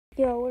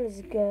Yo, what is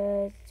it,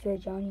 guys? It's Ray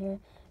John here,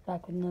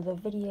 back with another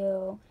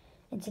video.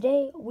 And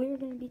today we're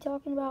going to be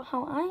talking about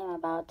how I am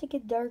about to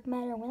get dark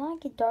matter. When I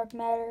get dark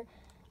matter,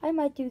 I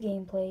might do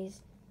gameplays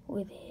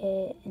with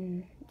it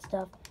and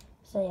stuff.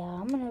 So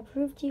yeah, I'm going to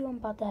prove to you I'm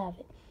about to have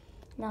it.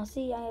 Now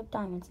see, I have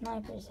diamond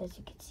snipers, as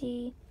you can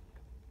see.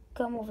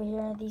 Come over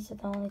here. These are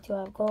the only two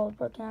I have gold.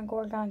 Working on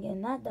Gorgon,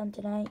 getting that done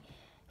tonight.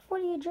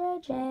 48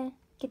 dredge, and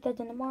get that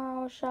done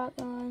tomorrow.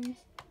 Shotguns.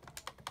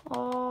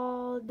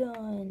 All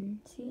done.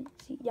 See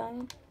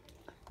diamond.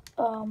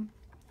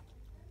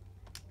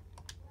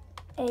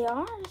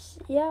 ARs,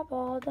 yep,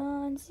 all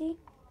done. See,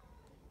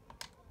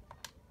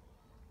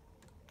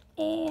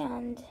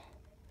 and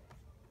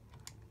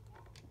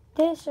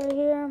this right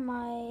here,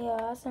 my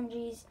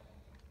SMG's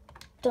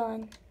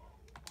done.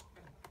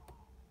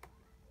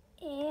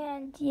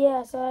 And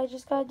yeah, so I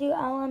just gotta do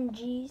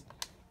LMGs.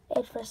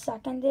 And for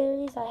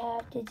secondaries, I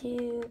have to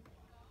do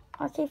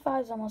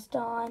RK5's almost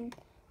done.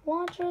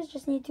 Launchers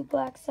just need to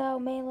black cell,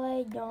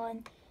 melee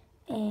done.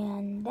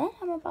 And then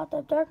I'm about to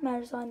have dark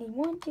matter, so I need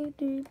 1, 2,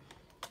 3,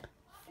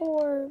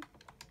 4.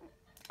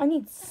 I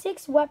need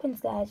 6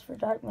 weapons, guys, for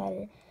dark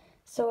matter.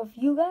 So if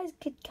you guys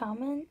could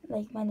comment,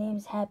 like, my name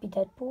is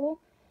HappyDeadpool,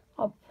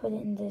 I'll put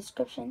it in the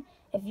description.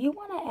 If you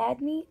want to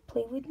add me,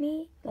 play with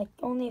me, like,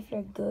 only if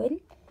you're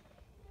good,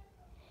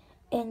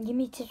 and give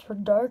me tips for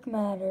dark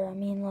matter, I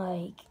mean,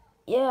 like,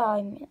 yeah,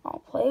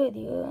 I'll play with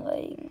you,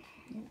 like,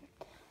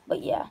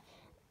 but yeah.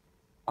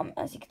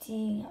 As you can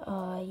see,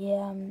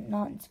 yeah, I'm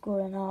not in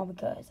school right now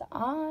because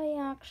I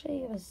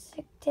actually was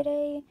sick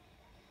today.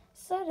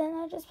 So then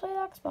I just played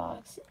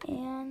Xbox.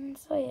 And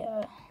so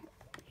yeah,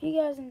 if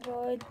you guys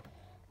enjoyed,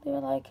 leave a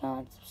like,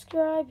 comment,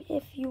 subscribe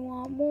if you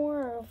want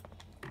more.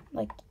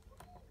 Or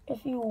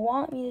if you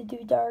want me to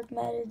do dark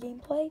matter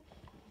gameplay.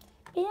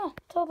 But yeah,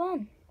 till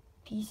then,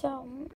 peace out.